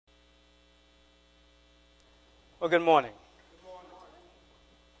Well, good morning.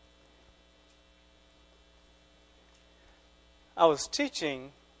 I was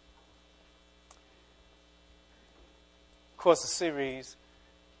teaching, of course, a series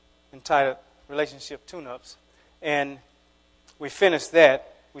entitled Relationship Tune-Ups, and we finished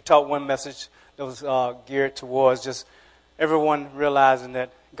that. We taught one message that was geared towards just everyone realizing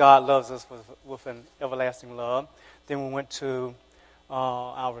that God loves us with an everlasting love. Then we went to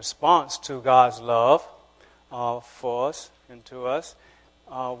our response to God's love for us and to us.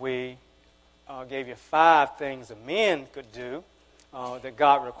 We gave you 5 things that men could do that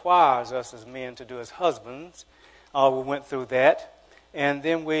God requires us as men to do as husbands. We went through that. And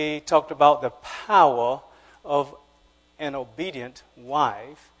then we talked about the power of an obedient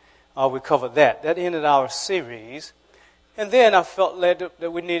wife. We covered that. That ended our series. And then I felt led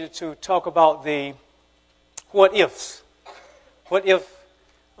that we needed to talk about the what ifs. What if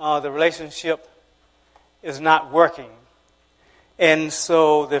the relationship is not working? And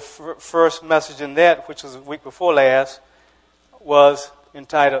so the first message in that, which was the week before last, was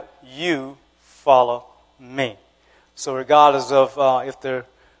entitled, You Follow Me. So regardless of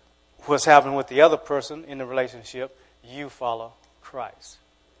what's happening with the other person in the relationship, you follow Christ.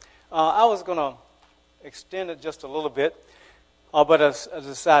 I was going to extend it just a little bit, but I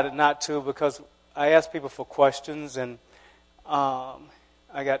decided not to because I asked people for questions, and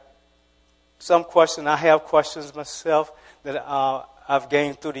I got some questions. I have questions myself that I've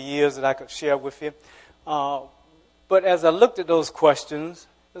gained through the years that I could share with you. But as I looked at those questions,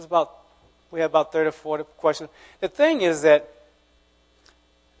 we had about 30 or 40 questions. The thing is that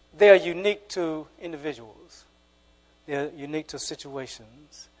they are unique to individuals. They're unique to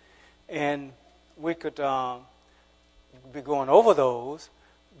situations. And we could be going over those,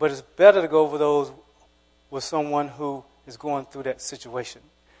 but it's better to go over those with someone who is going through that situation.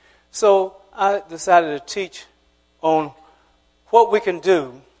 So I decided to teach on what we can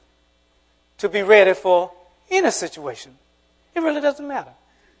do to be ready for any situation. It really doesn't matter.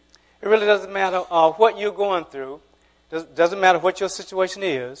 It really doesn't matter what you're going through. It doesn't matter what your situation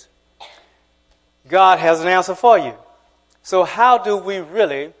is. God has an answer for you. So how do we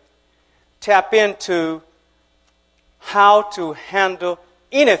really tap into how to handle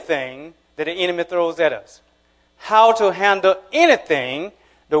anything that the enemy throws at us? How to handle anything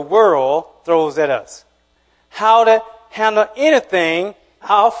the world throws at us? How to handle anything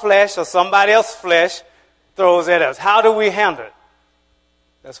our flesh or somebody else's flesh throws at us? How do we handle it?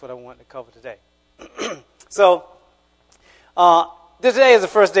 That's what I want to cover today. So, today is the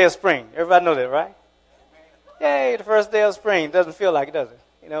first day of spring. Everybody know that, right? Yay, the first day of spring. Doesn't feel like it, does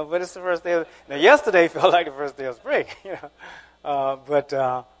it? But it's the first day now, yesterday felt like the first day of spring,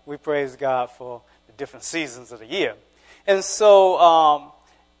 but we praise God for the different seasons of the year. And so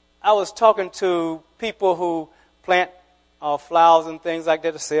I was talking to people who plant flowers and things like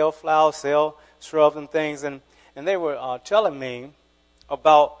that, to sell flowers, sell shrubs and things, and they were telling me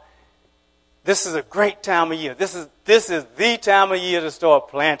about this is a great time of year. This is the time of year to start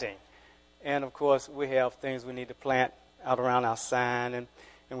planting. And, of course, we have things we need to plant out around our sign, and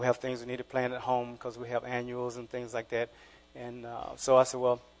we have things we need to plant at home because we have annuals and things like that. And so I said,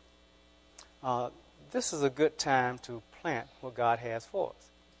 well, this is a good time to plant what God has for us.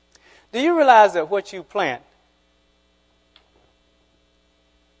 Do you realize that what you plant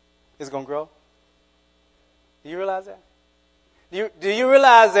is going to grow? Do you realize that? Do you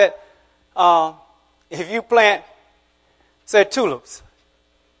realize that if you plant, say, tulips,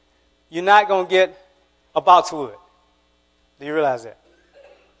 you're not going to get a boxwood? Do you realize that?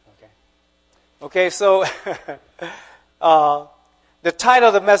 Okay, so the title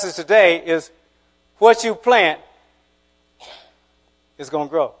of the message today is What You Plant is going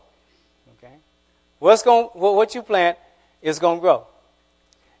to grow. Okay? What you plant is going to grow.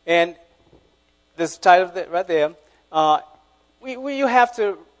 And this title of that right there, you have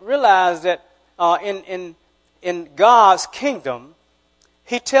to realize that in God's kingdom,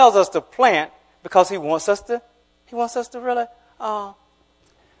 He tells us to plant because He wants us to really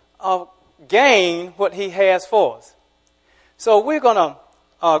gain what He has for us. So we're going to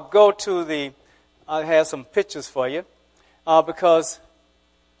go to I have some pictures for you because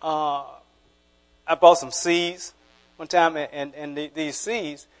I bought some seeds one time, and these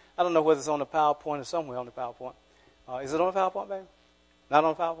seeds, I don't know whether it's on the PowerPoint or somewhere on the PowerPoint. Is it on the PowerPoint, baby? Not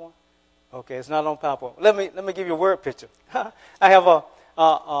on the PowerPoint? Okay, it's not on PowerPoint. Let me give you a word picture. I have a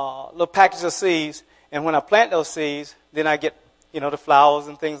little package of seeds, and when I plant those seeds, then I get the flowers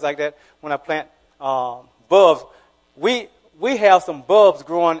and things like that. When I plant bulbs, we have some bulbs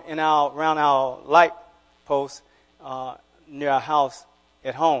growing around our light post near our house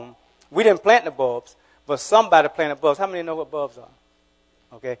at home. We didn't plant the bulbs, but somebody planted bulbs. How many know what bulbs are?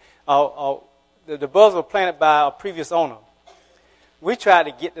 Okay. The bulbs were planted by a previous owner. We tried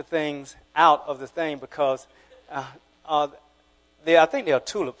to get the things out of the thing because I think they are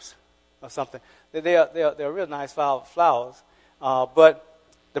tulips or something. They're real nice flowers. But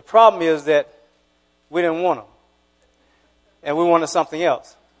the problem is that we didn't want them. And we wanted something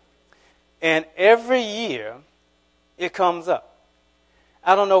else. And every year, it comes up.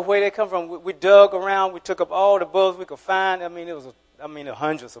 I don't know where they come from. We dug around. We took up all the bulbs we could find. I mean, there were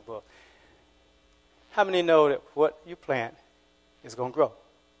hundreds of bulbs. How many know that what you plant is going to grow?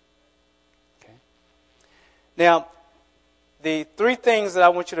 Okay. Now, the three things that I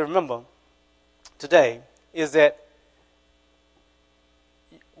want you to remember today is that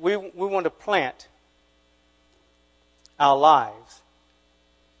we want to plant our lives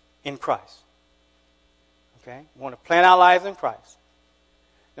in Christ. Okay? We want to plant our lives in Christ.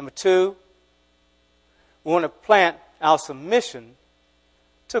 Number two, we want to plant our submission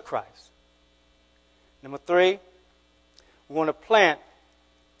to Christ. Number three, we want to plant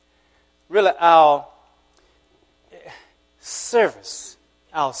really our service.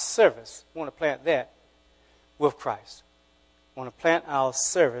 Our service. We want to plant that with Christ. We want to plant our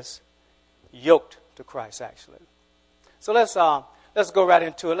service yoked to Christ, actually. So let's go right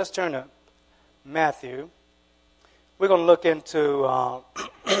into it. Let's turn to Matthew. We're going to look into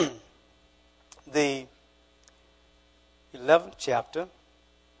the 11th chapter,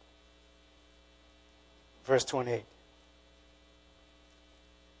 verse 28.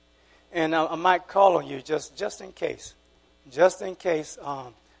 And I might call on you just in case. Just in case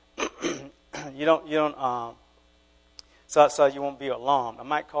you don't so you won't be alarmed. I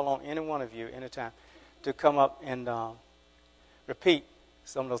might call on any one of you anytime to come up and repeat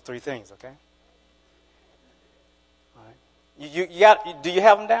some of those three things, okay? All right. Do you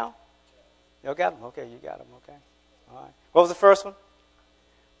have them down? You got them? Okay, you got them, okay. All right. What was the first one?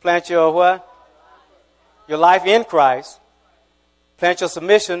 Plant your what? Your life in Christ. Plant your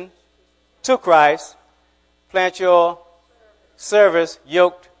submission to Christ. Plant your service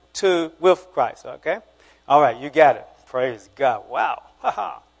yoked with Christ, okay? All right, you got it. Praise God.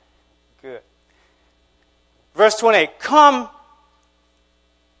 Wow. Good. Verse 28, come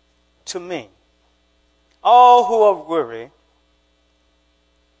to me, all who are weary,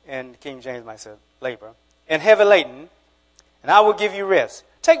 and King James might say labor, and heavy laden, and I will give you rest.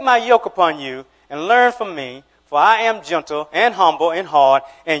 Take my yoke upon you and learn from me, for I am gentle and humble in heart,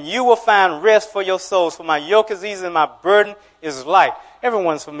 and you will find rest for your souls. For my yoke is easy and my burden is light.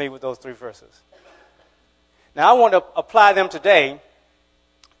 Everyone's familiar with those three verses. Now I want to apply them today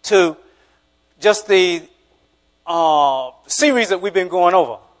to just the series that we've been going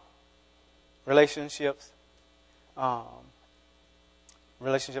over. Relationships,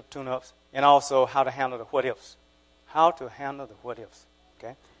 relationship tune-ups, and also how to handle the what-ifs. How to handle the what-ifs.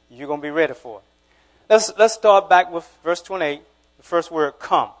 Okay? You're going to be ready for it. Let's start back with verse 28, the first word,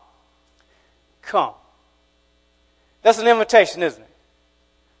 come. Come. That's an invitation, isn't it?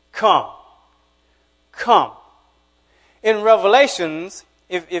 Come. Come. In Revelations,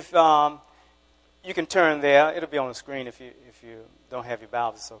 if you can turn there, it'll be on the screen if you don't have your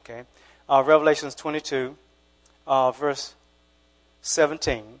Bibles, it's okay. Revelations 22, verse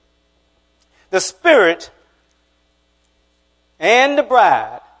 17. The Spirit and the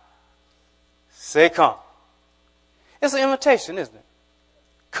bride say, come. It's an invitation, isn't it?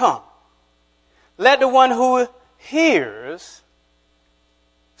 Come. Let the one who hears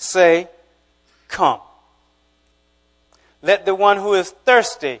say, come. Let the one who is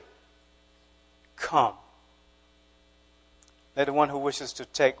thirsty come. Let the one who wishes to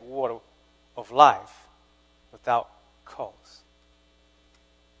take water of life without cost.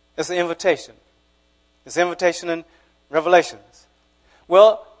 It's an invitation. It's an invitation in Revelations.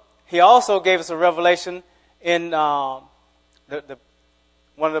 Well, he also gave us a revelation in one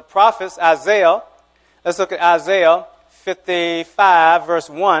of the prophets, Isaiah. Let's look at Isaiah 55, verse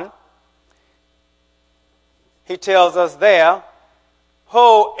 1. He tells us there,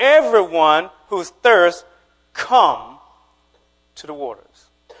 ho, everyone who's thirst, come to the waters.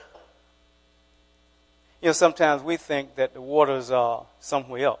 You know, sometimes we think that the waters are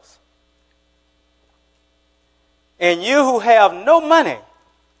somewhere else. And you who have no money,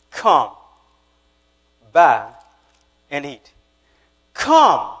 come, buy, and eat.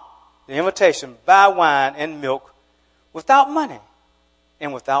 Come, the invitation, buy wine and milk without money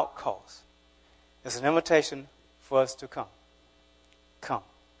and without cost. It's an invitation for us to come. Come.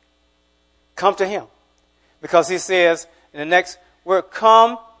 Come to him. Because he says in the next word,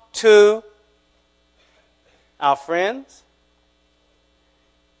 come to our friends,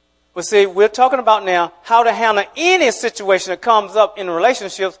 But see, we're talking about now how to handle any situation that comes up in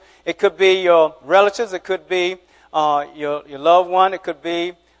relationships. It could be your relatives. It could be your loved one. It could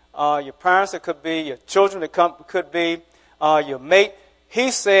be your parents. It could be your children. It could be your mate.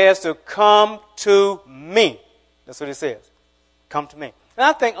 He says to come to me. That's what he says. Come to me. And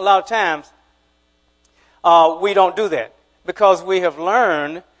I think a lot of times we don't do that because we have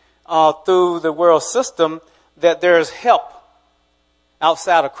learned through the world system that there is help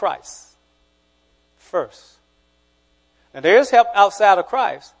outside of Christ first. And there is help outside of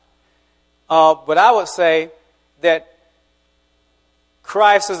Christ. But I would say that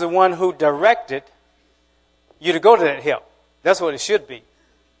Christ is the one who directed you to go to that help. That's what it should be.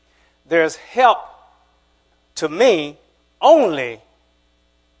 There's help to me only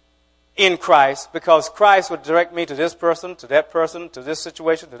in Christ because Christ would direct me to this person, to that person, to this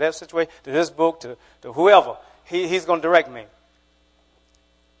situation, to that situation, to this book, to whoever. He's going to direct me.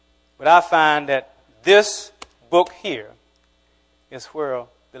 But I find that this book here is where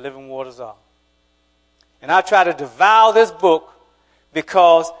the living waters are. And I try to devour this book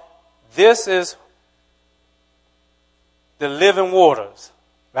because this is the living waters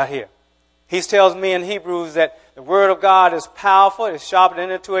right here. He tells me in Hebrews that the Word of God is powerful, it's sharper than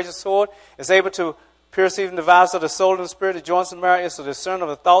any two-edged sword, it's able to pierce even the divides of the soul and the spirit, the joints and marrow, it's a discerner of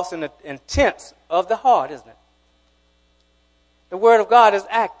the thoughts and the intents of the heart, isn't it? The Word of God is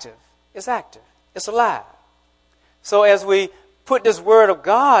active. It's active. It's alive. So as we put this Word of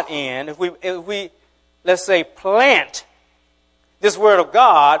God in, if we let's say, plant this Word of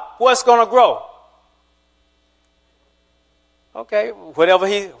God, what's going to grow? Okay, wherever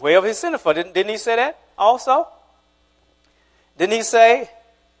he sent it for. Didn't he say that also? Didn't he say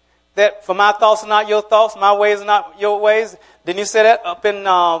that for my thoughts are not your thoughts, my ways are not your ways? Didn't he say that up in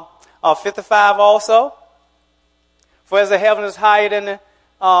 55 also? For as the heaven is higher than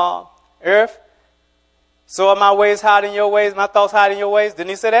the earth, so are my ways higher than your ways, my thoughts higher than your ways.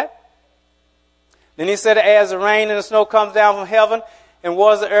 Didn't he say that? Then he said, as the rain and the snow comes down from heaven and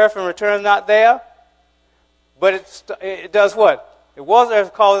waters the earth and returns not there, but it does what? It waters the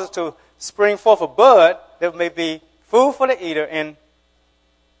earth, causes it to spring forth a bud that may be food for the eater and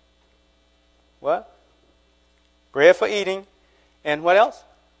what? Bread for eating and what else?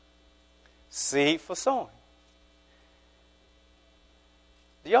 Seed for sowing.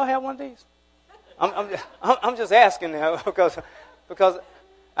 Do y'all have one of these? I'm just asking now because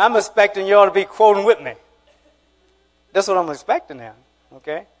I'm expecting y'all to be quoting with me. That's what I'm expecting now,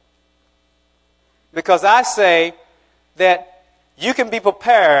 okay? Because I say that you can be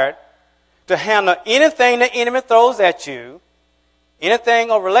prepared to handle anything the enemy throws at you,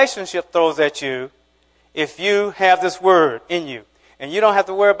 anything a relationship throws at you, if you have this word in you. And you don't have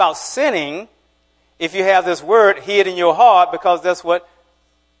to worry about sinning if you have this word hid in your heart, because that's what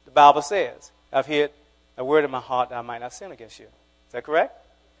the Bible says. I've hid a word in my heart that I might not sin against you. Is that correct?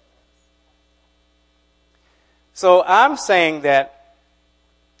 So I'm saying that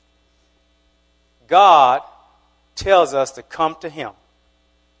God tells us to come to Him.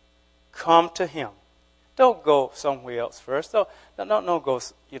 Come to Him. Don't go somewhere else first. Don't go,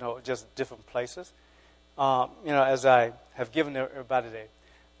 just different places. As I have given everybody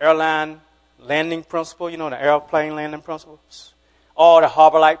the airline landing principle, the airplane landing principles, or the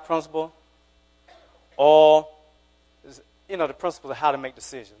harbor light principle, or, the principles of how to make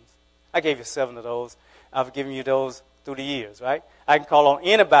decisions. I gave you 7 of those. I've given you those through the years, right? I can call on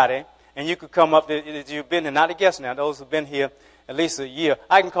anybody, and you could come up, you've been here, not a guest now, those who've been here at least a year.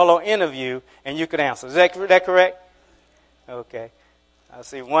 I can call on any of you, and you could answer. Is that correct? Okay. I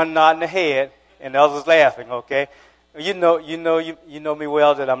see one nodding the head, and the others laughing, okay? You know me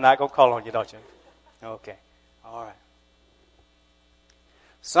well that I'm not going to call on you, don't you? Okay. All right.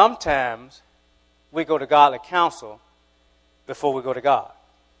 Sometimes we go to godly counsel before we go to God,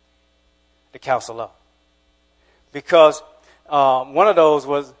 the counselor. Because one of those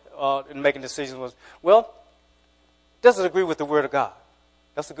was, in making decisions was, does it agree with the Word of God?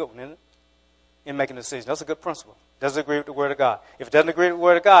 That's a good one, isn't it? In making decisions. That's a good principle. Does it agree with the Word of God? If it doesn't agree with the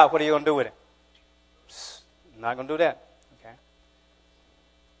Word of God, what are you going to do with it? I'm not going to do that. Okay.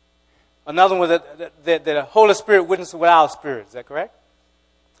 Another one was that the Holy Spirit witnesses with our spirit. Is that correct?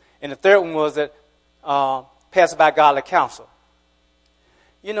 And the third one was that passed by godly counsel.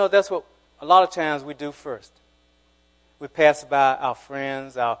 That's what a lot of times we do first. We pass by our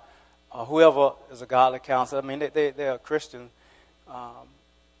friends, our whoever is a godly counselor. I mean, they are Christian.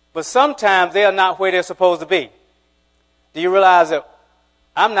 But sometimes they are not where they're supposed to be. Do you realize that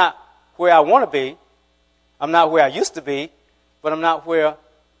I'm not where I want to be? I'm not where I used to be, but I'm not where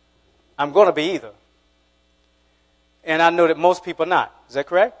I'm going to be either. And I know that most people are not. Is that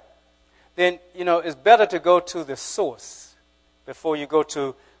correct? then, it's better to go to the source before you go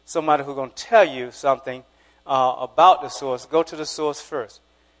to somebody who's going to tell you something about the source. Go to the source first.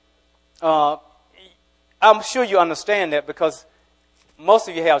 I'm sure you understand that because most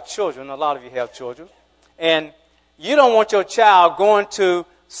of you have children, a lot of you have children, and you don't want your child going to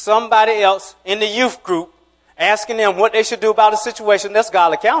somebody else in the youth group asking them what they should do about a situation. That's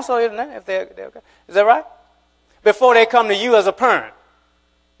godly counsel, isn't it? Is that right? Before they come to you as a parent.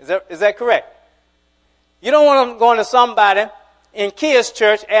 Is that correct? You don't want them going to somebody in kids'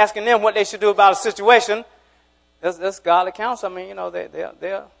 church asking them what they should do about a situation. That's godly counsel. I mean,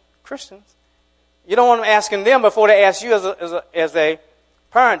 they're Christians. You don't want them asking them before they ask you as a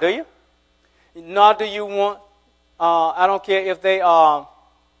parent, do you? Nor do you want, I don't care if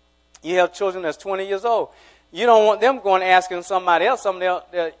you have children that's 20 years old. You don't want them going asking somebody else, some of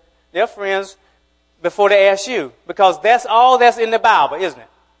their friends, before they ask you. Because that's all that's in the Bible, isn't it?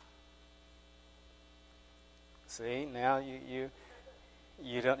 See, now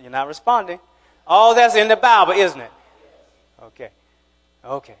you're not responding. All that's in the Bible, isn't it? Okay.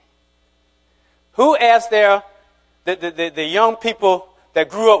 Who asked the young people that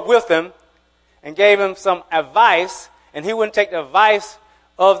grew up with him and gave him some advice, and he wouldn't take the advice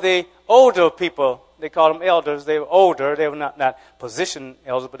of the older people? They called them elders. They were older. They were not position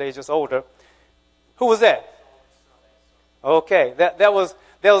elders, but they were just older. Who was that? Okay, that was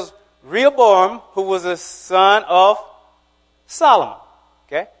Rehoboam, who was the son of Solomon.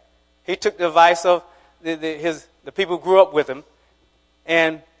 Okay, he took the advice of the people who grew up with him,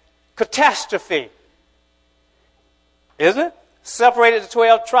 and catastrophe, isn't it? Separated the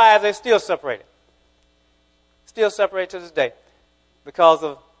 12 tribes. They're still separated. Still separated to this day because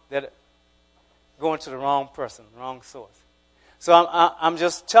of that going to the wrong person, wrong source. So I'm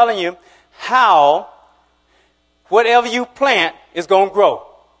just telling you how whatever you plant is going to grow.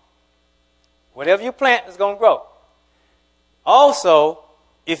 Whatever you plant is going to grow. Also,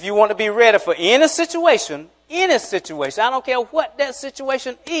 if you want to be ready for any situation, I don't care what that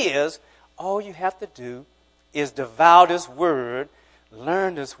situation is, all you have to do is devour this word,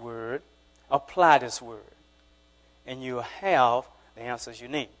 learn this word, apply this word, and you'll have the answers you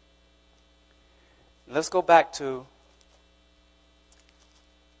need. Let's go back to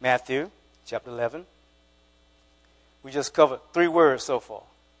Matthew chapter 11. We just covered 3 words so far.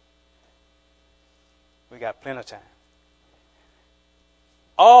 We got plenty of time.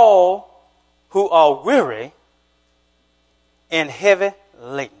 All who are weary and heavy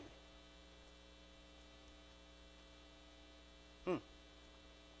laden.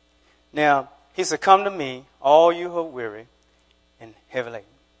 Now, he said, come to me, all you who are weary and heavy laden.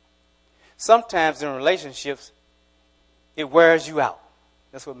 Sometimes in relationships, it wears you out.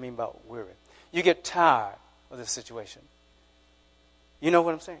 That's what I mean by weary. You get tired of the situation. You know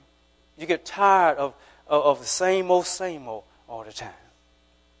what I'm saying? You get tired of the same old all the time.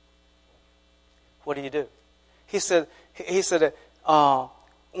 What do? He said, I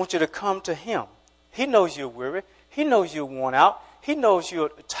want you to come to him. He knows you're weary. He knows you're worn out. He knows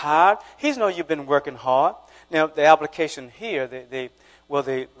you're tired. He knows you've been working hard. Now, the application here, the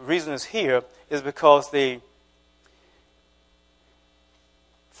reason is here is because the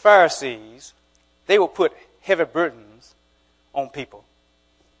Pharisees, they will put heavy burdens on people.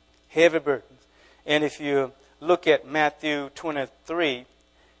 Heavy burdens. And if you look at Matthew 23,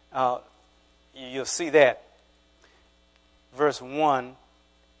 you'll see that. Verse 1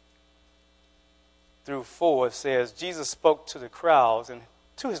 through 4 says, Jesus spoke to the crowds and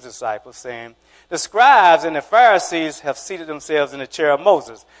to his disciples, saying, the scribes and the Pharisees have seated themselves in the chair of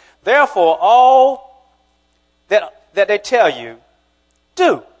Moses. Therefore, all that they tell you,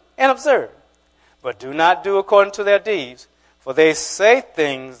 do and observe. But do not do according to their deeds, for they say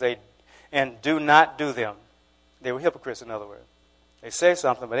things and do not do them. They were hypocrites, in other words. They say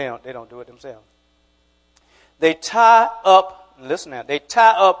something, but they don't do it themselves. They tie up, listen now, they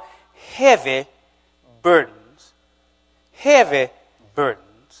tie up heavy burdens,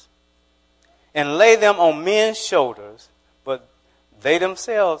 and lay them on men's shoulders, but they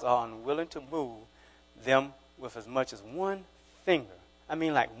themselves are unwilling to move them with as much as one finger. I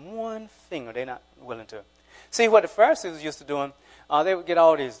mean, like one finger, they're not willing to. See, what the Pharisees used to do, they would get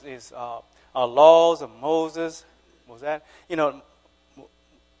all these laws of Moses,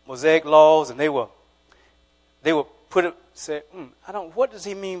 Mosaic laws, and they would put it, say, what does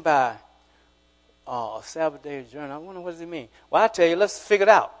he mean by a Sabbath day journey? I wonder what does he mean. Well, I tell you, let's figure it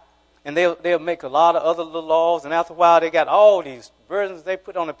out. And they'll make a lot of other little laws, and after a while, they got all these burdens they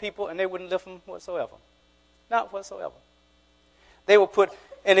put on the people, and they wouldn't lift them whatsoever. Not whatsoever. They will put,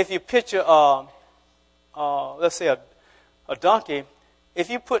 and if you picture, let's say a donkey, if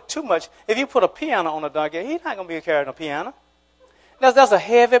you put a piano on a donkey, he's not going to be carrying a piano. That's a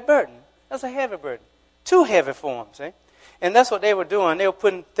heavy burden. That's a heavy burden. Too heavy for him, see? And that's what they were doing. They were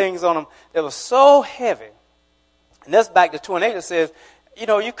putting things on him that were so heavy. And that's back to 28. It says,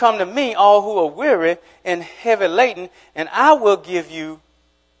 you come to me, all who are weary and heavy laden, and I will give you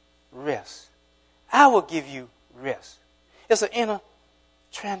rest. I will give you rest. It's an inner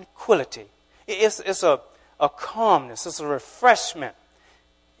tranquility. It's a calmness. It's a refreshment.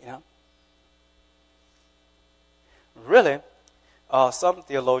 Really, some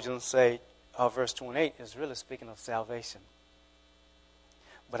theologians say verse 28 is really speaking of salvation.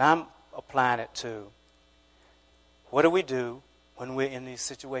 But I'm applying it to what do we do when we're in these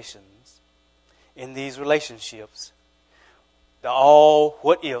situations, in these relationships, the all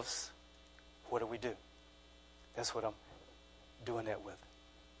what ifs, what do we do? That's what I'm doing that with.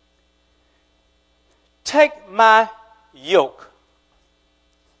 Take my yoke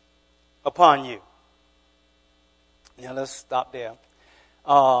upon you. Now let's stop there.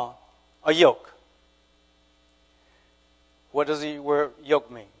 A yoke. What does the word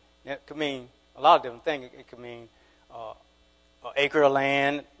yoke mean? It could mean a lot of different things. It could mean an acre of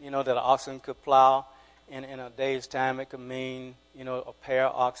land, that an oxen could plow in a day's time. It could mean, a pair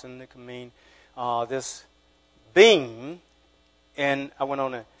of oxen. It could mean this beam. And I went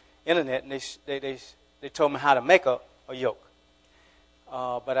on the internet and they told me how to make a yoke.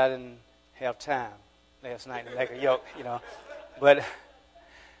 But I didn't have time last night to make a yoke, But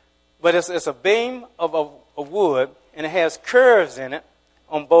it's a beam of wood, and it has curves in it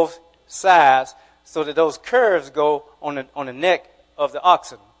on both sides, so that those curves go on the neck of the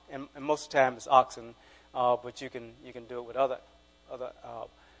oxen. And most of the time it's oxen, but you can do it with other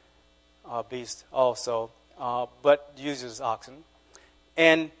beasts also, but uses oxen.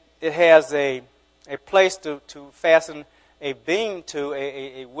 And it has a place to fasten a beam to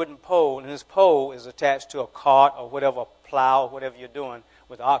a wooden pole, and this pole is attached to a cart or whatever, plow, whatever you're doing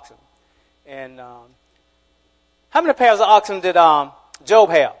with the oxen. And how many pairs of oxen did Job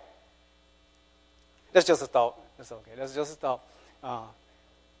have? That's just a thought. That's okay. That's just a thought.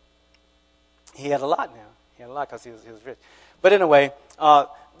 He had a lot now. He had a lot because he was rich. But anyway,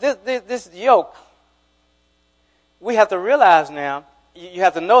 this yoke, we have to realize now, you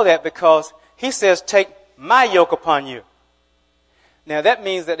have to know that because he says, take my yoke upon you. Now that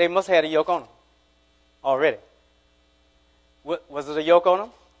means that they must have had a yoke on them already. Was it a yoke on them?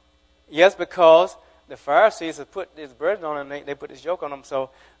 Yes, because the Pharisees had put this burden on them. They put this yoke on them, so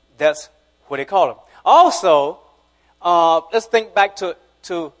that's what they call them. Also, let's think back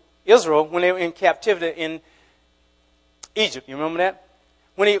to Israel when they were in captivity in Egypt. You remember that?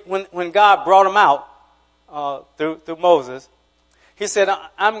 When God brought them out through Moses, he said,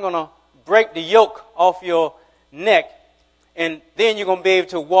 I'm going to break the yoke off your neck, and then you're going to be able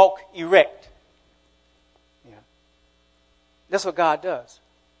to walk erect. Yeah. That's what God does.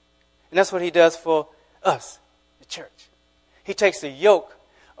 And that's what he does for us, the church. He takes the yoke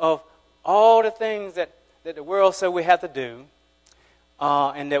of all the things that the world said we have to do,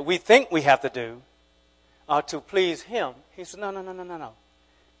 and that we think we have to do to please him. He said, no.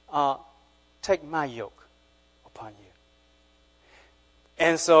 Take my yoke upon you.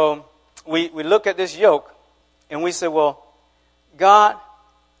 And so we look at this yoke and we say, well, God,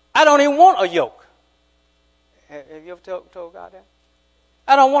 I don't even want a yoke. Have you ever told God that?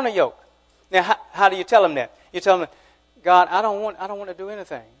 I don't want a yoke. Now, how do you tell him that? You tell him, God, I don't want to do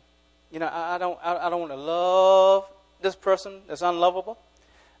anything. I don't want to love this person that's unlovable.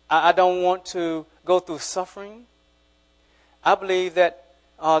 I don't want to go through suffering. I believe that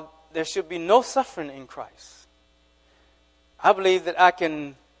there should be no suffering in Christ. I believe that I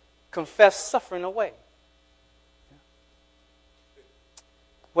can confess suffering away.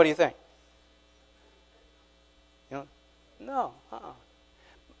 What do you think? No.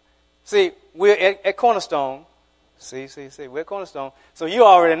 See, we're at Cornerstone. See, we're at Cornerstone. So you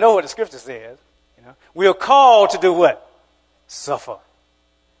already know what the scripture says. We're called to do what? Suffer.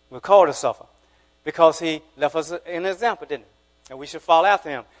 We're called to suffer because he left us an example, didn't he? And we should follow after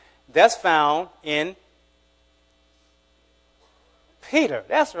him. That's found in Peter.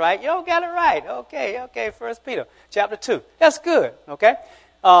 That's right. You got it right. Okay. 1 Peter chapter 2. That's good. Okay.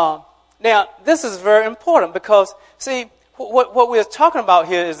 Now, this is very important because, see, what we're talking about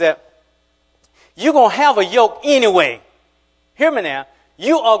here is that you're going to have a yoke anyway. Hear me now.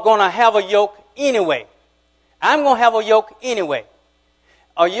 You are going to have a yoke anyway. I'm going to have a yoke anyway.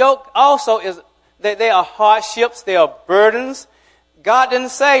 A yoke also is that they are hardships, they are burdens. God didn't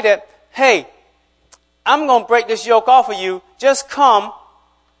say that, hey, I'm going to break this yoke off of you. Just come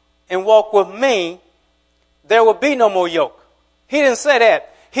and walk with me. There will be no more yoke. He didn't say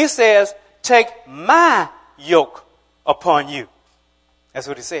that. He says, take my yoke upon you. That's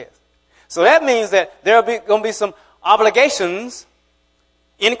what he says. So that means that there are going to be some obligations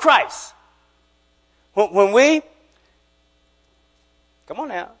in Christ. When we, come on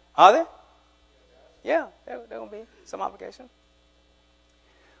now, are there? Yeah, there going to be some obligation.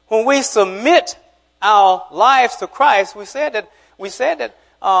 When we submit our lives to Christ, we said that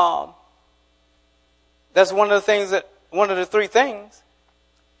that's one of the three things.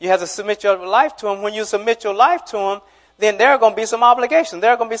 You have to submit your life to Him. When you submit your life to Him, then there are going to be some obligations.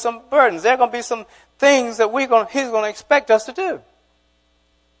 There are going to be some burdens. There are going to be some things that He's going to expect us to do.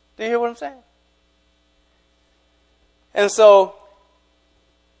 Do you hear what I'm saying? And so,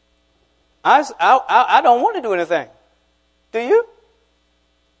 I don't want to do anything. Do you?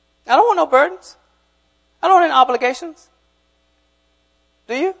 I don't want no burdens. I don't want any obligations.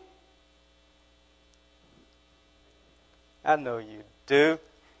 Do you? I know you do.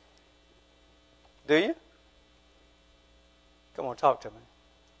 Do you? Come on, talk to me.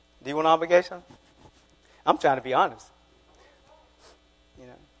 Do you want an obligation? I'm trying to be honest. You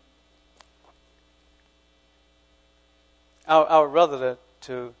know, I would rather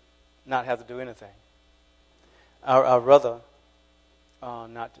to not have to do anything. I'd rather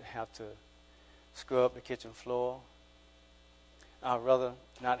not to have to scrub the kitchen floor. I'd rather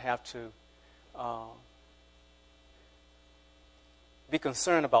not have to be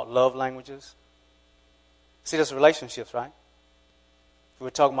concerned about love languages. See, that's relationships, right? We're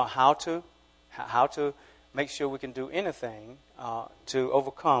talking about how to make sure we can do anything to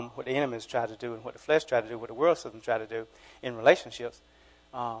overcome what the enemies try to do and what the flesh try to do, what the world system try to do in relationships.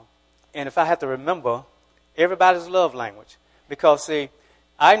 And if I have to remember everybody's love language, because see,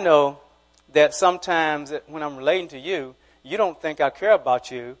 I know that sometimes when I'm relating to you, you don't think I care about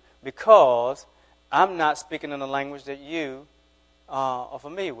you because I'm not speaking in the language that you are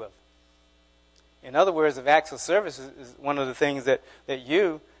familiar with. In other words, if acts of service is one of the things that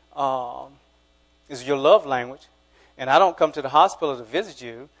you is your love language, and I don't come to the hospital to visit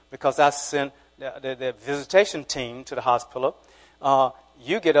you because I sent the visitation team to the hospital,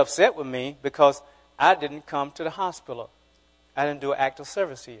 you get upset with me because I didn't come to the hospital. I didn't do an act of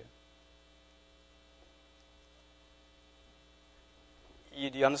service to you.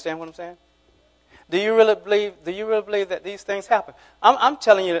 Do you understand what I'm saying? Do you really believe that these things happen? I'm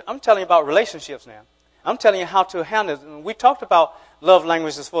telling you about relationships now. I'm telling you how to handle it. We talked about love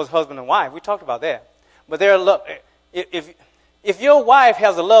languages as far as husband and wife. We talked about that. But there are if your wife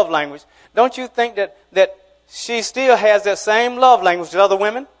has a love language, don't you think that she still has that same love language to other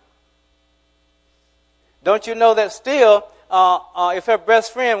women? Don't you know that still, if her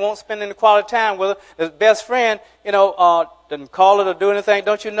best friend won't spend any quality time with her, the best friend, doesn't call her or do anything,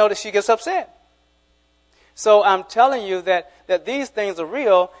 don't you know that she gets upset? So I'm telling you that these things are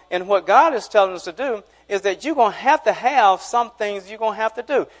real, and what God is telling us to do is that you're going to have some things you're going to have to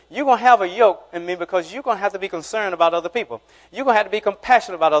do. You're going to have a yoke in me because you're going to have to be concerned about other people. You're going to have to be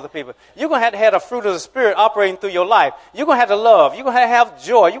compassionate about other people. You're going to have the fruit of the Spirit operating through your life. You're going to have to love. You're going to have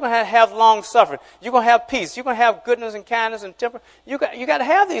joy. You're going to have long suffering. You're going to have peace. You're going to have goodness and kindness and temper. You got to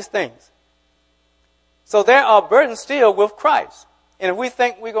have these things. So there are burdens still with Christ. And if we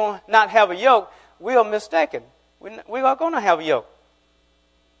think we're going to not have a yoke, we are mistaken. We are going to have a yoke.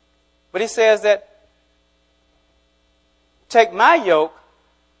 But he says that, take my yoke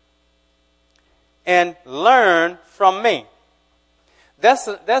and learn from me. That's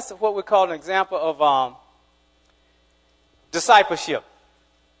what we call an example of discipleship.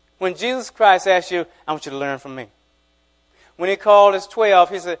 When Jesus Christ asked you, I want you to learn from me. When he called his 12,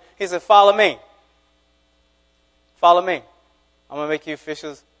 he said, follow me. Follow me. I'm going to make you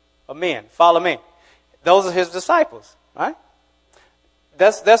fishers of men. Follow me. Those are his disciples, right?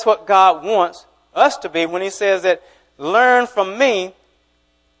 That's what God wants us to be. When he says that, learn from me,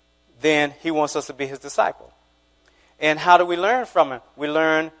 then he wants us to be his disciple. And how do we learn from him? We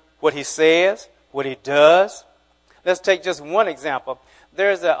learn what he says, what he does. Let's take just one example.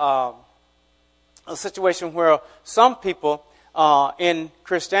 There's a situation where some people in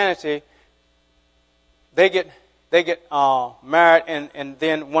Christianity, they get married and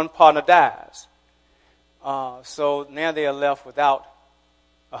then one partner dies. So now they are left without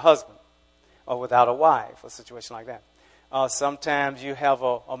a husband or without a wife, a situation like that. Sometimes you have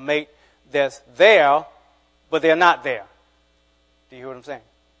a mate that's there, but they're not there. Do you hear what I'm saying?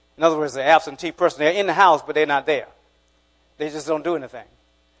 In other words, they're an absentee person. They're in the house, but they're not there. They just don't do anything.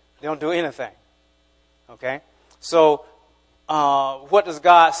 They don't do anything. Okay? So what does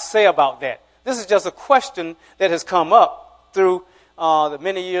God say about that? This is just a question that has come up through the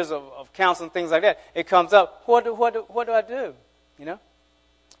many years of counseling, things like that. It comes up, what do I do? You know?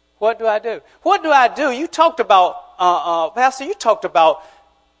 What do I do? What do I do? You talked about, Pastor, you talked about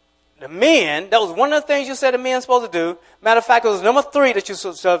the men. That was one of the things you said the men are supposed to do. Matter of fact, it was number 3 that you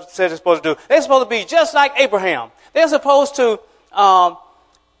said they're supposed to do. They're supposed to be just like Abraham. They're supposed to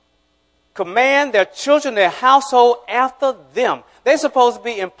command their children, their household after them. They're supposed to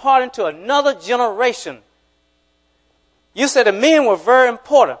be imparted to another generation. You said the men were very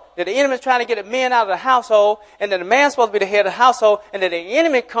important, that the enemy is trying to get the men out of the household, and that the man's supposed to be the head of the household, and that the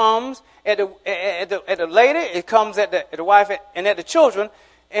enemy comes at the lady, it comes at the wife and at the children,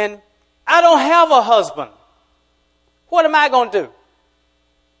 and I don't have a husband. What am I going to do?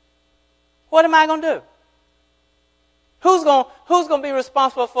 What am I going to do? Who's going to be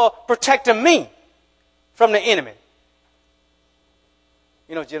responsible for protecting me from the enemy?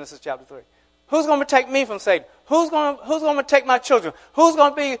 You know, Genesis chapter 3. Who's going to protect me from Satan? Who's going to protect my children? Who's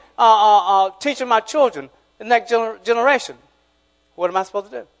going to be teaching my children, the next generation? What am I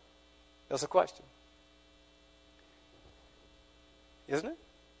supposed to do? That's a question. Isn't it?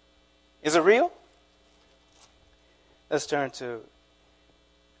 Is it real? Let's turn to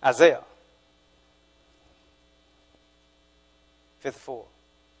Isaiah 54.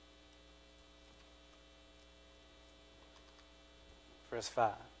 Verse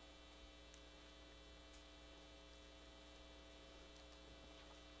 5.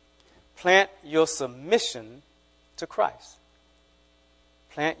 Plant your submission to Christ.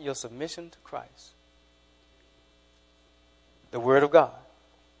 Plant your submission to Christ. The Word of God.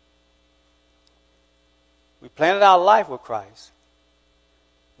 We planted our life with Christ.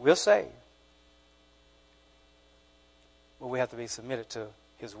 We're saved. But we have to be submitted to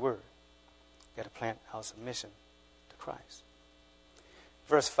His Word. We've got to plant our submission to Christ.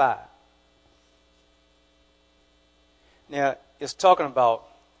 Verse 5. Now, it's talking about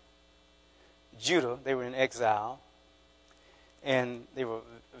Judah. They were in exile, and they were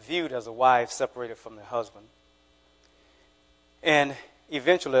viewed as a wife separated from their husband. And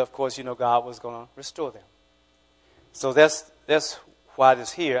eventually, of course, you know, God was going to restore them. So that's why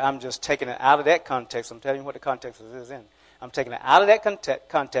this here. I'm just taking it out of that context. I'm telling you what the context is in. I'm taking it out of that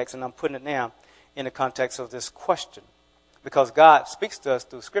context, and I'm putting it now in the context of this question. Because God speaks to us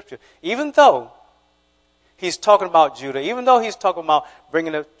through Scripture. Even though He's talking about Judah, even though He's talking about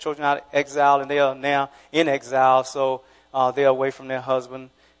bringing the children out of exile, and they are now in exile, so they're away from their husband,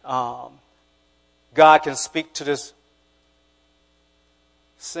 God can speak to this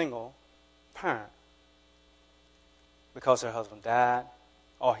single parent because her husband died,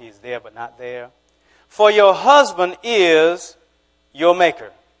 or he's there but not there. For your husband is your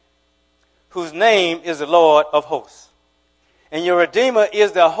maker, whose name is the Lord of hosts. And your Redeemer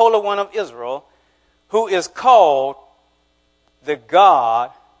is the Holy One of Israel, who is called the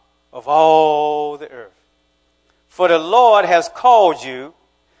God of all the earth. For the Lord has called you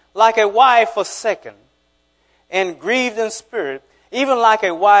like a wife forsaken and grieved in spirit, even like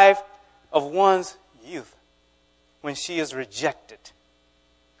a wife of one's youth, when she is rejected,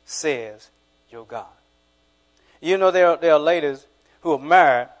 says your God. You know, there are ladies who are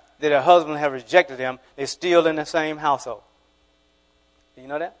married that their husband have rejected them. They're still in the same household. Do you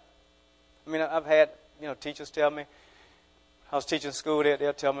know that? I mean, I've had, teachers tell me, I was teaching school,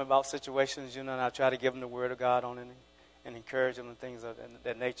 they'll tell me about situations, and I try to give them the Word of God on it and encourage them and things of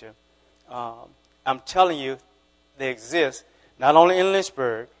that nature. I'm telling you, they exist not only in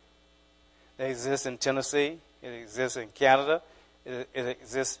Lynchburg, they exist in Tennessee, it exists in Canada, it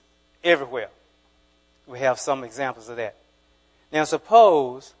exists everywhere. We have some examples of that. Now,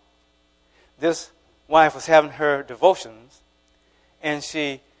 suppose this wife was having her devotions and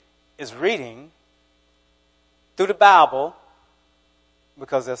she is reading through the Bible,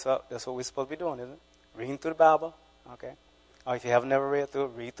 because that's what we're supposed to be doing, isn't it? Reading through the Bible, okay? Or if you haven't never read through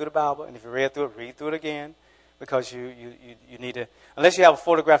it, read through the Bible. And if you read through it again, because you need to, unless you have a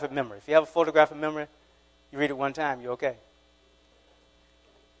photographic memory. If you have a photographic memory, you read it one time, you're okay.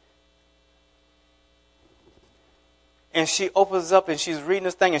 And she opens up and she's reading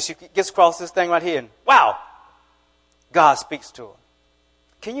this thing and she gets across this thing right here and wow, God speaks to her.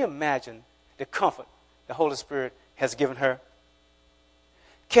 Can you imagine the comfort the Holy Spirit has given her?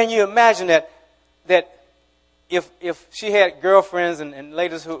 Can you imagine that if she had girlfriends and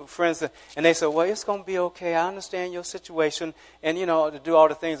ladies friends and they said, well, it's going to be okay. I understand your situation and, to do all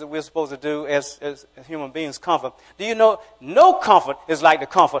the things that we're supposed to do as human beings, comfort. Do you know, no comfort is like the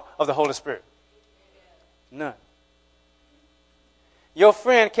comfort of the Holy Spirit. None. Your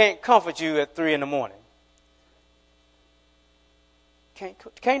friend can't comfort you at 3 a.m. Can't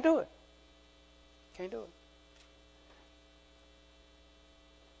do it. Can't do it.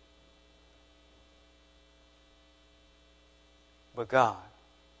 but God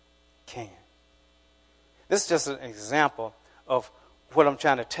can. This is just an example of what I'm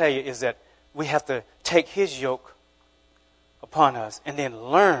trying to tell you, is that we have to take his yoke upon us and then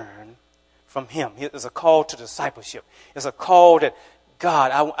learn from him. It's a call to discipleship. It's a call that,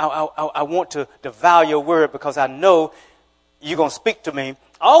 God, I want to devour your word because I know you're going to speak to me.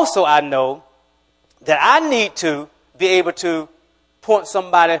 Also, I know that I need to be able to point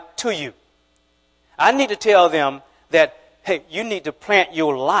somebody to you. I need to tell them that, hey, you need to plant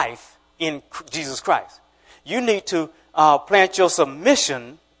your life in Jesus Christ. You need to plant your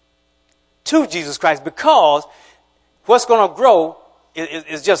submission to Jesus Christ, because what's going to grow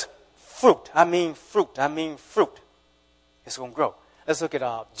is just fruit. I mean fruit. It's going to grow. Let's look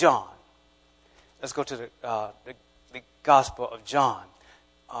at John. Let's go to the Gospel of John.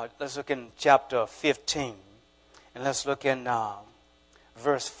 Let's look in chapter 15. And let's look in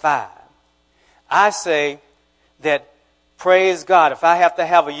verse 5. I say that, praise God, if I have to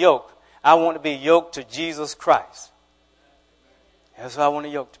have a yoke, I want to be yoked to Jesus Christ. That's what I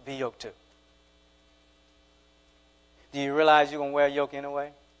want to be yoked to. Do you realize you're going to wear a yoke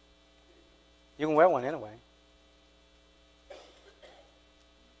anyway? You can wear one anyway.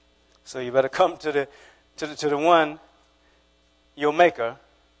 So you better come to the one, your maker,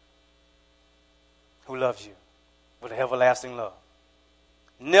 who loves you with an everlasting love.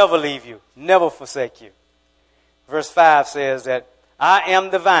 Never leave you, never forsake you. Verse 5 says that I am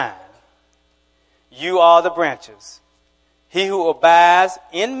the vine, you are the branches. He who abides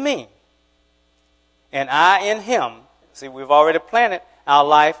in me and I in him. See, we've already planted our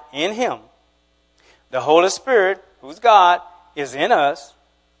life in him. The Holy Spirit, who's God, is in us.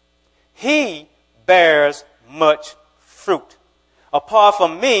 He bears much fruit. Apart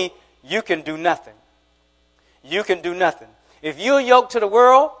from me, you can do nothing. You can do nothing. If you're yoked to the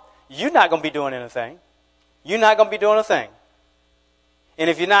world, you're not going to be doing anything. You're not going to be doing a thing. And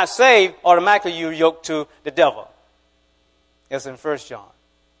if you're not saved, automatically you're yoked to the devil. That's in 1 John.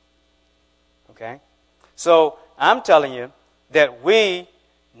 Okay? So I'm telling you that we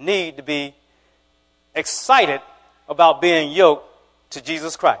need to be excited about being yoked to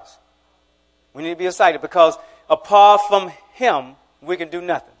Jesus Christ. We need to be excited because apart from him, we can do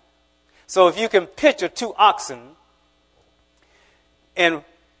nothing. So if you can picture two oxen, and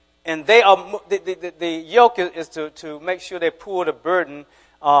they are the yoke is to make sure they pull the burden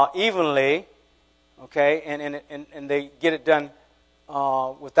evenly, okay, and they get it done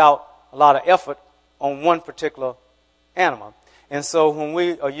without a lot of effort on one particular animal. And so when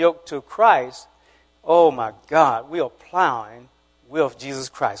we are yoked to Christ, oh my God, we are plowing with Jesus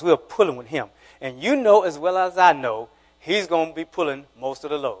Christ. We are pulling with him. And you know as well as I know, he's going to be pulling most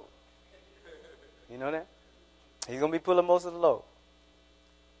of the load. You know that? He's going to be pulling most of the load.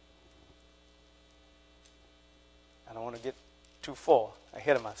 I don't want to get too far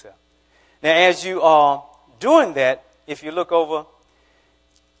ahead of myself. Now, as you are doing that, if you look over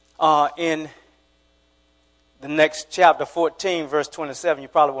in the next chapter, 14, verse 27, you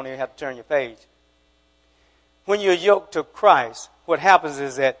probably won't even have to turn your page. When you're yoked to Christ, what happens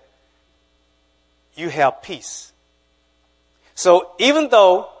is that you have peace. So even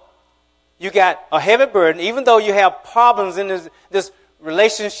though you got a heavy burden, even though you have problems in this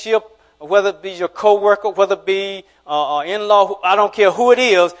relationship, whether it be your coworker, whether it be an in-law, I don't care who it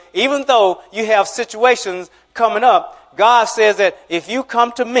is, even though you have situations coming up, God says that if you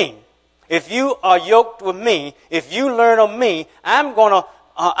come to me, if you are yoked with me, if you learn of me, I'm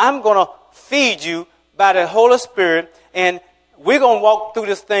gonna feed you by the Holy Spirit, and we're gonna walk through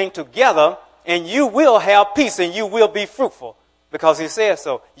this thing together, and you will have peace, and you will be fruitful, because he says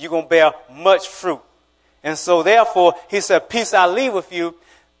so. You're gonna bear much fruit, and so therefore he said, "Peace I leave with you,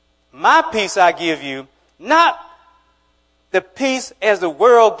 my peace I give you, not the peace as the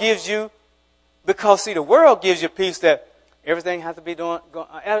world gives you," because see, the world gives you peace that everything has to be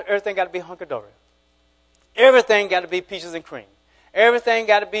everything got to be hunky-dory. Everything got to be peaches and cream. Everything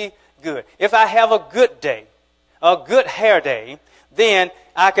got to be good. If I have a good day, a good hair day, then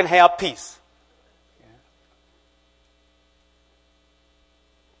I can have peace.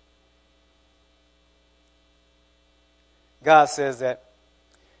 God says that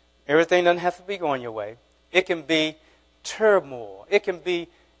everything doesn't have to be going your way. It can be turmoil. It can be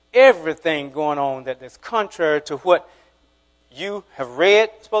everything going on that's contrary to what you have read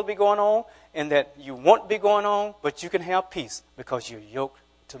supposed to be going on and that you want to be going on, but you can have peace because you're yoked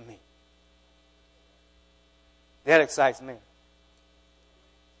to me. That excites me.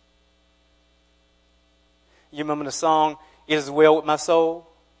 You remember the song, "It Is Well With My Soul"?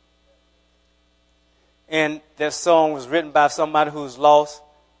 And that song was written by somebody who's lost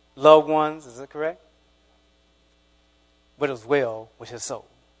loved ones. Is that correct? but it was well with his soul.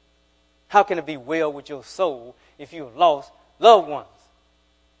 How can it be well with your soul if you have lost loved ones?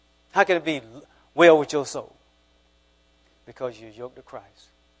 How can it be well with your soul? Because you're yoked to Christ.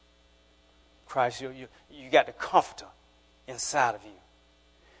 Christ, you got the comforter inside of you.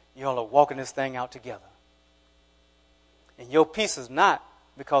 You all are walking this thing out together. And your peace is not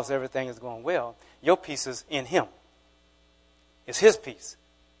because everything is going well. Your peace is in him. It's his peace.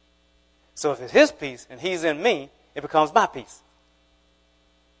 So if it's his peace and he's in me, it becomes my peace.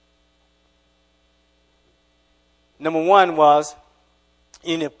 Number one was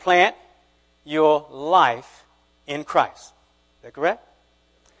you need to plant your life in Christ. Is that correct?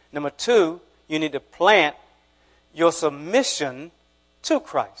 Number two, you need to plant your submission to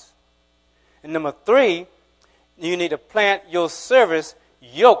Christ. And number three, you need to plant your service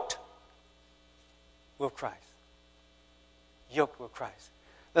yoked with Christ. Yoked with Christ.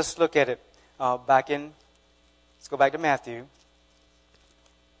 Let's look at it let's go back to Matthew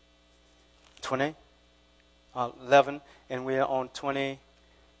 11, and we are on 29.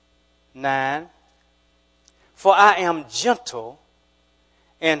 For I am gentle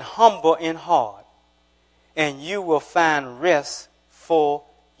and humble in heart, and you will find rest for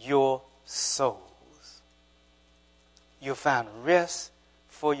your souls. You'll find rest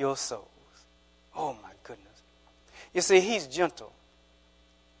for your souls. Oh my goodness. You see, he's gentle.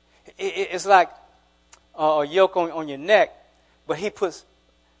 It's like a yoke on your neck, but he puts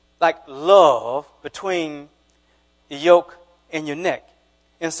like love between the yoke and your neck.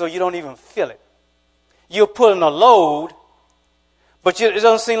 And so you don't even feel it. You're pulling a load, but it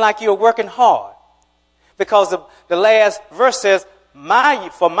doesn't seem like you're working hard. Because the last verse says,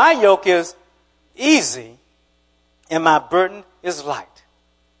 for my yoke is easy and my burden is light.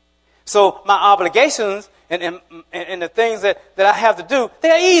 So my obligations and the things that I have to do,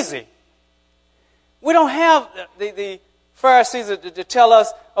 they're easy. We don't have the Pharisees to tell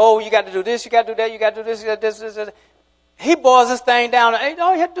us, oh, you got to do this, you got to do that, you got to do this, you got to do this. He boils this thing down.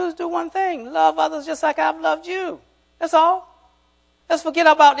 All you have to do is do one thing. Love others just like I've loved you. That's all. Let's forget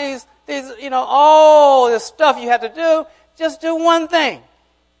about these, all this stuff you have to do. Just do one thing.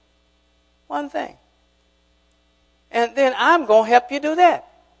 One thing. And then I'm going to help you do that.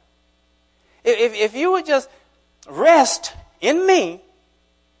 If you would just rest in me,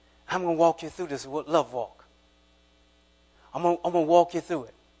 I'm going to walk you through this love walk. I'm going to walk you through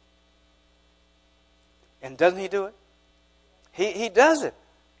it. And doesn't he do it? He does it.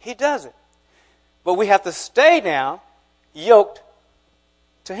 He does it. But we have to stay now yoked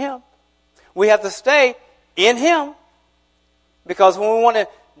to him. We have to stay in him, because when we want to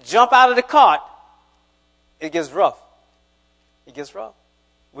jump out of the cart, it gets rough. It gets rough.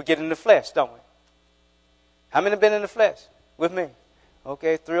 We get in the flesh, don't we? How many have been in the flesh with me?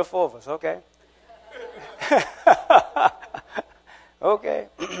 Okay, 3 or 4 of us. Okay. Okay.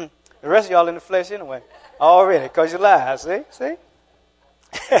 The rest of y'all in the flesh anyway. Already, because you lied. See?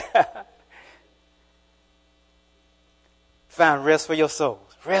 Find rest for your souls.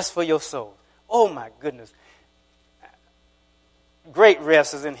 Rest for your souls. Oh my goodness. Great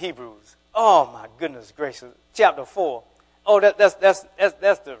rest is in Hebrews. Oh my goodness gracious. Chapter 4. Oh, that's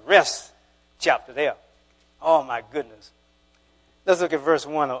the rest chapter there. Oh my goodness. Let's look at verse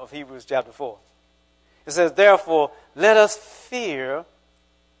 1 of Hebrews chapter 4. It says, therefore, let us fear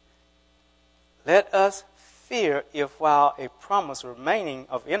if while a promise remaining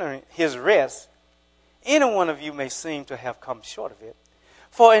of entering his rest, any one of you may seem to have come short of it.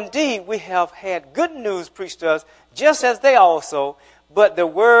 For indeed we have had good news preached to us, just as they also, but the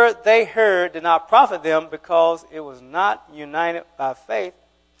word they heard did not profit them, because it was not united by faith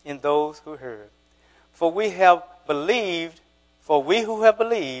in those who heard. For we who have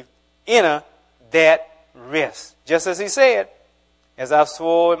believed, enter that rest. Just as he said, as I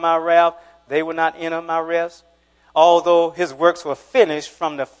swore in my wrath, they will not enter my rest, although his works were finished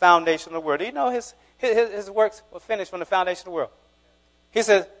from the foundation of the world. Do you know his works were finished from the foundation of the world? He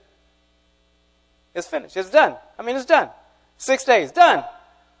says, it's finished. It's done. It's done. 6 days, done.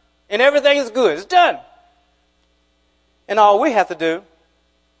 And everything is good. It's done. And all we have to do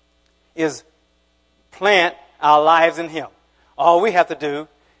is plant our lives in him. All we have to do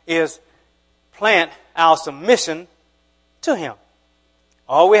is plant our submission to him.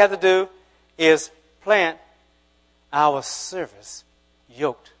 All we have to do is plant our service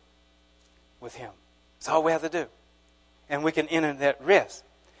yoked with him. That's all we have to do. And we can enter that rest.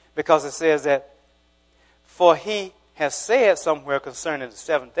 Because it says that, for he has said somewhere concerning the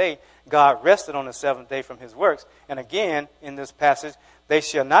seventh day, God rested on the seventh day from his works. And again, in this passage, they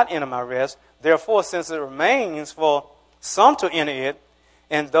shall not enter my rest. Therefore, since it remains for some to enter it,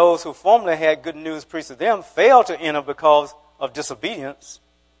 and those who formerly had good news preached to them failed to enter because of disobedience,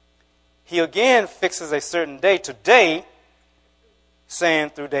 he again fixes a certain day, today, saying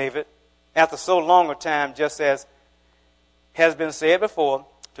through David, after so long a time, just as has been said before,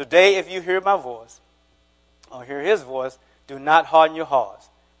 today if you hear my voice, or hear his voice, do not harden your hearts.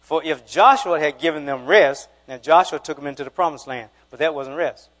 For if Joshua had given them rest, now Joshua took them into the promised land, but that wasn't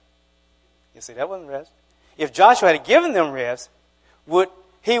rest. You see, that wasn't rest. If Joshua had given them rest,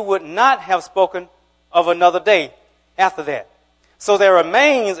 he would not have spoken of another day after that. So there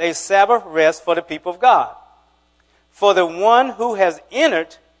remains a Sabbath rest for the people of God. For the one who has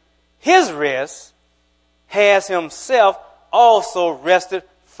entered his rest has himself also rested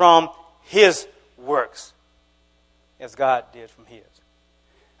from his works, as God did from his.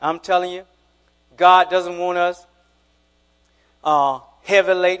 I'm telling you, God doesn't want us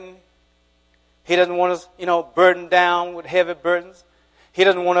heavy laden. He doesn't want us, burdened down with heavy burdens. He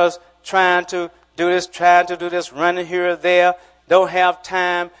doesn't want us trying to do this, running here or there. Don't have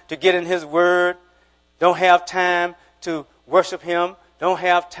time to get in his word. Don't have time to worship him. Don't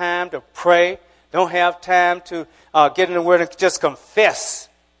have time to pray. Don't have time to get in the word and just confess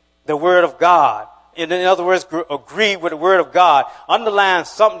the word of God. In other words, agree with the word of God. Underline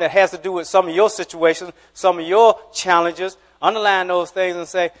something that has to do with some of your situations, some of your challenges. Underline those things and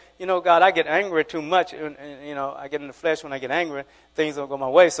say, God, I get angry too much. And I get in the flesh when I get angry. Things don't go my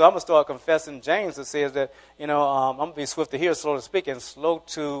way. So I'm going to start confessing James that says that, I'm going to be swift to hear, slow to speak, and slow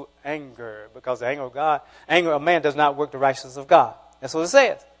to anger. Because the anger of man does not work the righteousness of God. That's what it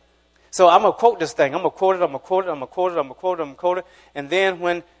says. So I'm going to quote this thing. I'm going to quote it. And then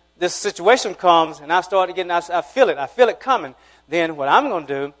when this situation comes and I start getting, I feel it coming, then what I'm going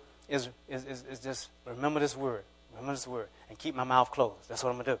to do is just remember this word. Remember this word. And keep my mouth closed. That's what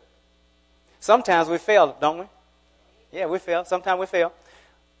I'm going to do. Sometimes we fail, don't we? Yeah, we fail. Sometimes we fail.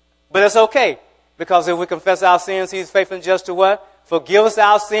 But it's okay. Because if we confess our sins, he's faithful and just to what? Forgive us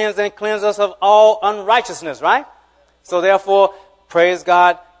our sins and cleanse us of all unrighteousness, right? So therefore, praise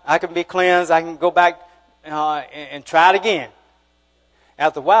God, I can be cleansed. I can go back and try it again.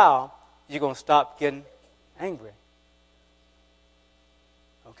 After a while, you're going to stop getting angry.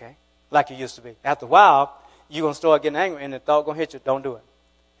 Okay? Like you used to be. After a while, you're going to start getting angry and the thought going to hit you, don't do it.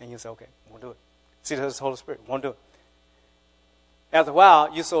 And you say, okay, won't do it. See, that's the Holy Spirit, won't do it. After a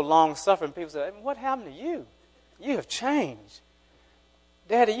while, you're so long-suffering, people say, what happened to you? You have changed.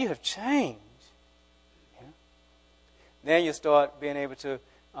 Daddy, you have changed. Yeah? Then you start being able to,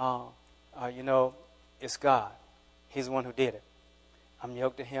 it's God. He's the one who did it. I'm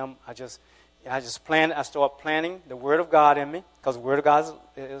yoked to him. I start planting the word of God in me, because the word of God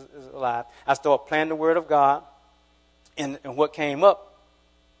is alive. I start planting the word of God, and what came up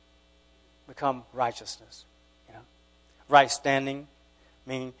become righteousness. Right standing,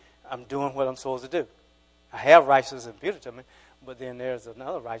 meaning I'm doing what I'm supposed to do. I have righteousness imputed to me, but then there's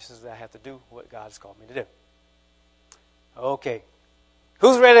another righteousness that I have to do what God has called me to do. Okay.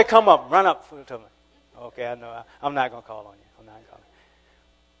 Who's ready to come up? Run up to me. Okay, I know. I'm not going to call on you. I'm not going to call on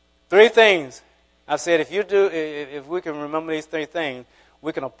you. 3 things. I said if we can remember these 3 things,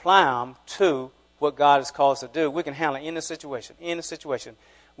 we can apply them to what God has called us to do. We can handle any situation.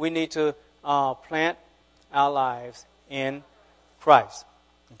 We need to plant our lives in Christ.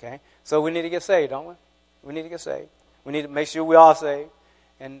 Okay? So we need to get saved, don't we? We need to get saved. We need to make sure we are saved.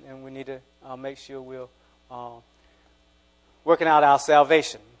 And we need to make sure we're working out our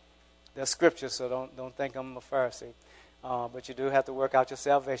salvation. There's scripture, so don't think I'm a Pharisee. But you do have to work out your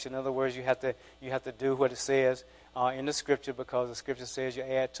salvation. In other words, you have to do what it says in the scripture, because the scripture says you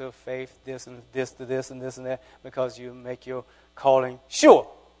add to faith this and this to this and this and that, because you make your calling sure.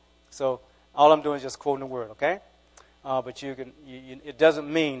 So all I'm doing is just quoting the word, okay? But it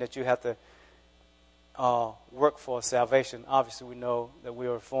doesn't mean that you have to work for salvation. Obviously, we know that we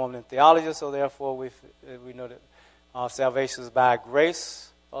are reformed in theology, so therefore we know that our salvation is by grace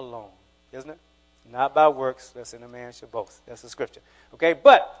alone, isn't it? Not by works, lest any man should boast. That's the scripture. Okay,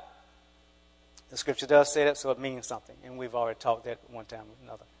 but the scripture does say that, so it means something. And we've already talked that one time with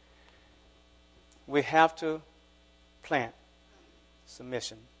another. We have to plant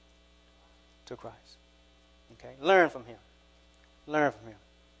submission to Christ. Okay? Learn from him. Learn from him.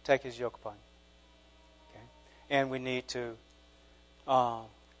 Take his yoke upon you. Okay? And we need to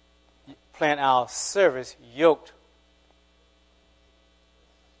plant our service yoked.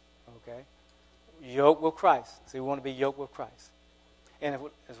 Okay? Yoked with Christ. So we want to be yoked with Christ. And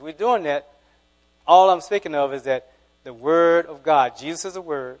as we're doing that, all I'm speaking of is that the Word of God, Jesus is a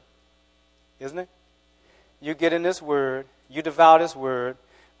Word, isn't it? You get in this Word, you devour this Word.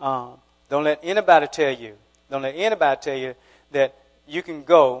 Don't let anybody tell you that you can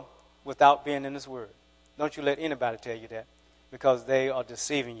go without being in this word. Don't you let anybody tell you that, because they are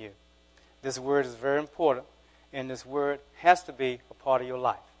deceiving you. This word is very important, and this word has to be a part of your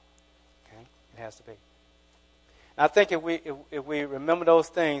life. Okay? It has to be. And I think if we remember those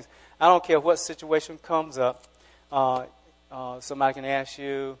things, I don't care what situation comes up. Somebody can ask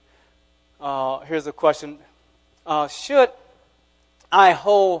you, here's a question: should my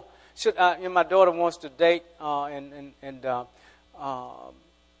daughter wants to date, and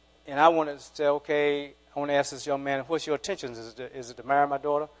I want to say, okay, I want to ask this young man, what's your intentions? Is it to marry my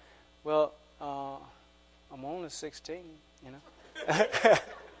daughter? Well, I'm only 16,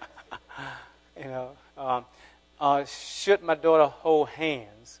 should my daughter hold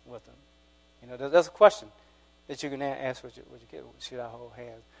hands with him? That's a question that you can ask with your kid. Should I hold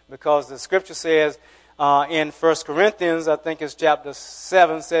hands? Because the scripture says in 1 Corinthians, I think it's chapter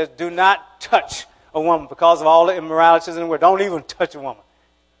 7, says, do not touch a woman because of all the immoralities in the world. Don't even touch a woman.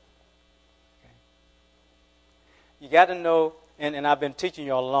 Okay. You got to know, and I've been teaching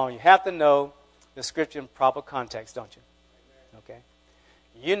you all along, you have to know the scripture in proper context, don't you? Okay.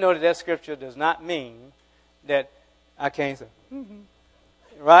 You know that scripture does not mean that I can't say,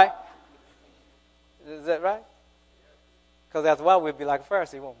 right? Is that right? Because after a while we'll be like a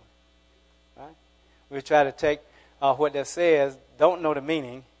Pharisee, won't we? Right? We try to take what that says, don't know the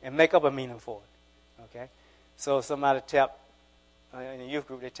meaning, and make up a meaning for it. Okay? So somebody tap, in the youth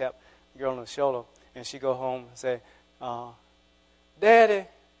group, they tap a girl on the shoulder, and she go home and say, Daddy,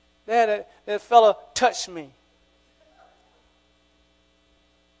 that fella touched me.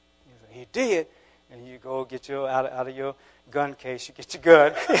 He did. And you go get your out of your gun case, you get your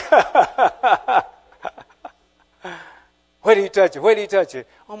gun. Where did he touch you? Where did he touch you?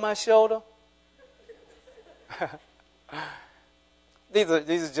 On my shoulder. These are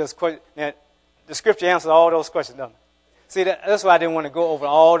just questions. Now, the scripture answers all those questions, doesn't it? See, that's why I didn't want to go over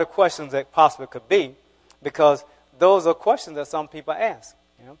all the questions that possibly could be, because those are questions that some people ask.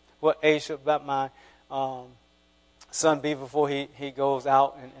 What age should my son be before he goes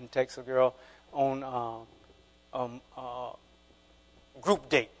out and takes a girl on group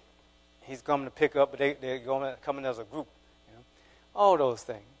date? He's coming to pick up, but they're going to come in as a group. All those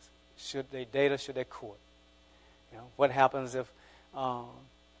things. Should they date or should they court? What happens if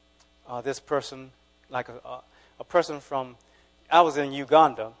this person, like a person from, I was in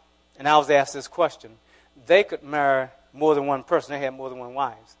Uganda, and I was asked this question. They could marry more than one person. They had more than one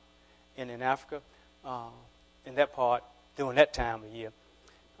wives. And in Africa, in that part, during that time of year,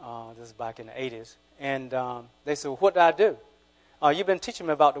 this is back in the 80s, and they said, well, what do I do? You've been teaching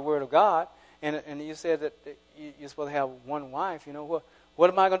me about the Word of God, and you said that you're supposed to have one wife. What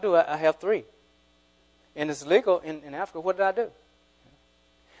am I going to do? I have three. And it's legal in Africa. What did I do?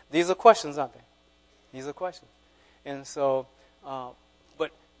 These are questions, aren't they? These are questions. And so,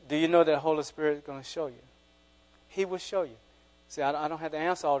 but do you know that the Holy Spirit is going to show you? He will show you. See, I don't have to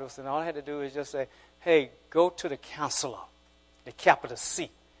answer all those things. All I had to do is just say, hey, go to the counselor, the capital C.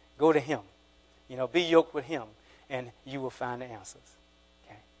 Go to him. Be yoked with him, and you will find the answers.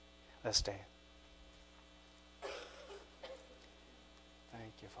 Okay? Let's stand.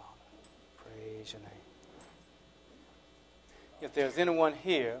 Thank you, Father. Praise your name. If there's anyone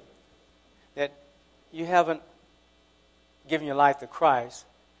here that you haven't given your life to Christ,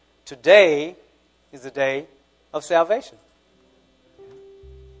 today is the day of salvation.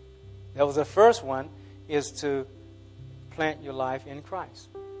 That was the first one, is to plant your life in Christ.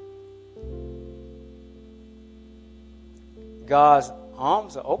 God's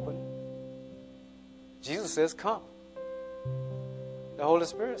arms are open. Jesus says, come. The Holy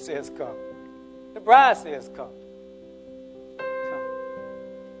Spirit says, come. The bride says, come. Come.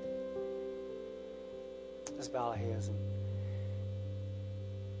 Let's bow our heads.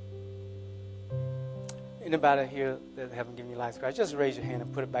 Anybody here that haven't given your life to Christ, just raise your hand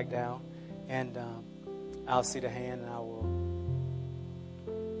and put it back down. And I'll see the hand and I will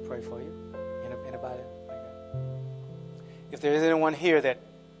pray for you. Anybody like that? If there is anyone here that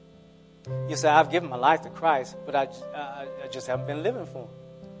you say, I've given my life to Christ, but I just haven't been living for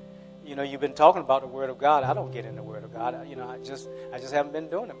him. You've been talking about the Word of God. I don't get in the Word of God. I just haven't been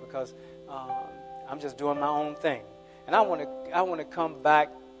doing it because I'm just doing my own thing. And I want to come back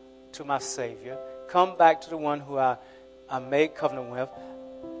to my Savior. Come back to the one who I made covenant with.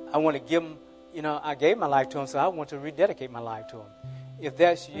 I want to give him, I gave my life to him, so I want to rededicate my life to him. If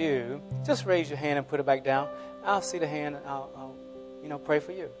that's you, just raise your hand and put it back down. I'll see the hand and I'll pray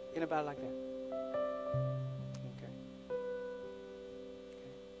for you. Anybody like that? Okay.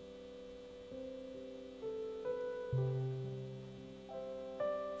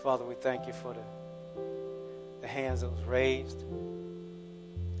 Father, we thank you for the hands that was raised.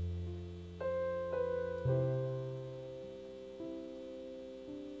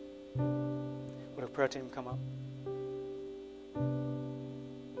 Would the prayer team come up?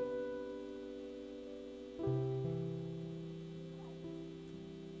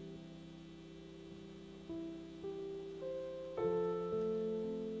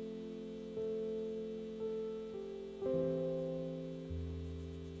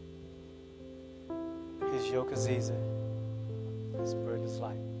 His yoke is easy. His burden is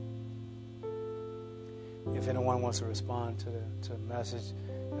light. If anyone wants to respond to the message,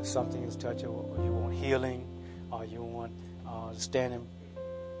 if something is touched, or you want healing, or you want standing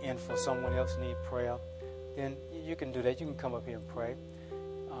in for someone else need prayer, then you can do that. You can come up here and pray.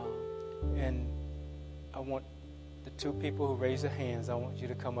 And I want the two people who raise their hands, I want you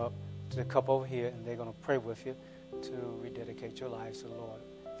to come up to the couple over here, and they're going to pray with you to rededicate your lives to the Lord.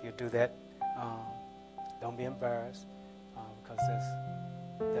 If you do that, don't be embarrassed, because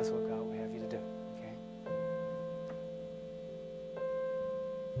that's what God will have you to do. Okay?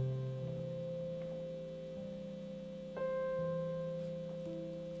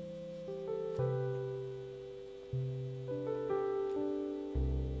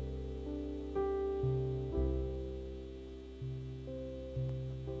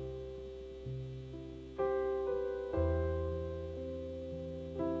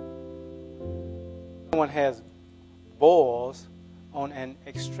 Someone has boils on an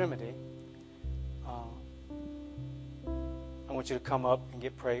extremity, I want you to come up and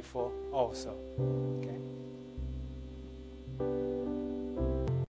get prayed for also. Okay?